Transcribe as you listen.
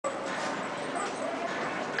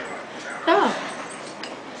So,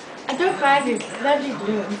 I drove by these lovely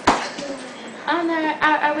balloons. And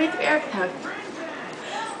I went to Eric's house.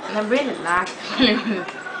 And I really liked the balloons.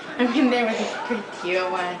 I mean, there was a pretty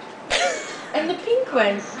cute one. And the pink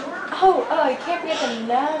one. Oh, you can't forget the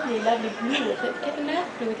lovely, lovely blue. It's a nice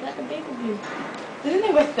blue. It's like a baby blue. Then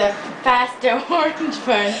there was the faster orange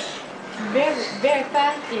one. Very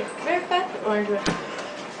fast orange one.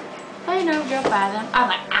 So, you know, drove by them. I was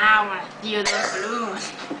like, I want to steal those balloons.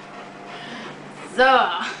 So,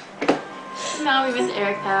 now we went to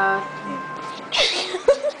Eric's house.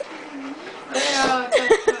 So, you know, we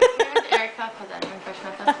went to Eric's house because I didn't brush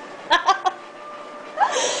myself.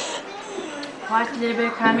 Watched a little bit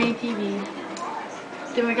of comedy TV.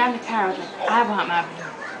 Then we got in the car. I was like, I want my balloon.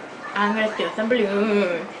 I'm gonna steal some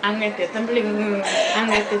balloons. I'm gonna steal some balloons. I'm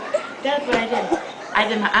gonna steal. That's what I did.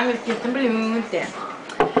 I'm gonna steal some balloons there.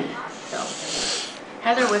 So,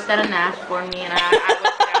 Heather whipped out a knife for me, and I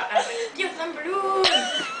whipped it out. I was like, steal some balloons.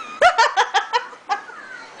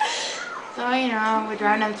 So, you know, we're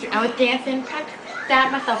driving down the street. I was dancing, practically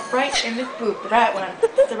stabbed myself right in this booth, the right one,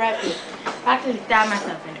 the right booth. Practically stabbed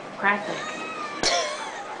myself in it, for Christ's sake.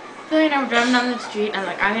 So, you know, we're driving down the street, and I'm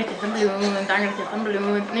like, I'm gonna steal some balloons, I'm gonna steal some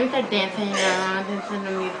balloons. And then we start dancing around, dancing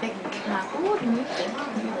to music. I'm like, ooh, the music.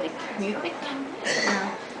 You know,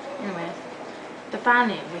 anyways. So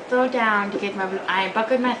finally, we slowed down to get my balloon. I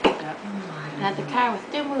buckled my seatbelt, and as the car was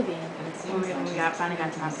still moving, when we finally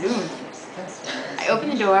got to my balloons, I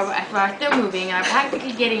opened the door, I saw it still moving, and I'm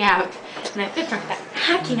practically getting out. And I sit there, like,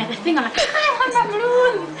 hacking at the thing. I'm like, I want my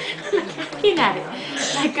balloon! I'm like, hacking at it.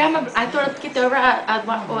 And I grabbed my, I sort of skipped over. I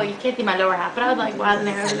was, well, you can't see my lower half, but I was like wilding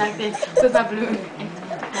there like this with my balloon in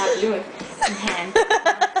hand.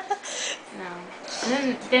 No.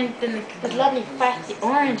 And then this lovely feisty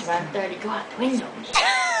orange one started to go out the window.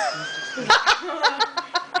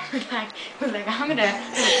 It was like, I'm gonna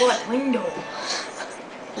go out the window.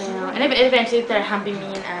 So, you know, and it eventually started humping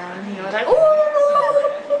me, and you know, I was like, ooh.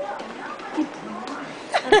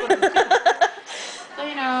 So,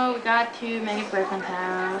 you know, we got to Megan's boyfriend's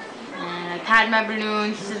house, and I tied my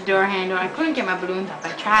balloons to the door handle. I couldn't get my balloons off.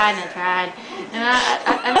 I tried and I tried, and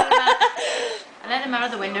I let them out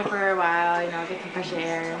of the window for a while, you know, get some fresh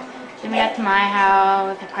air. Then we got to my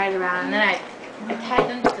house, I partied around, and then I tied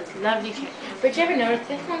them to this lovely chain. But you ever notice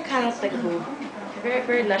this one kind of looks like a boob? It's a very,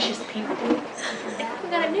 very luscious pink boob. It's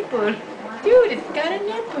got a nipple. Dude, it's got a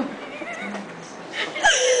nipple. I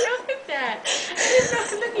didn't notice that. I didn't know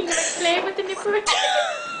looking like play with the nipple.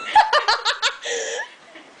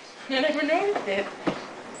 I never noticed it.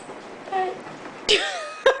 But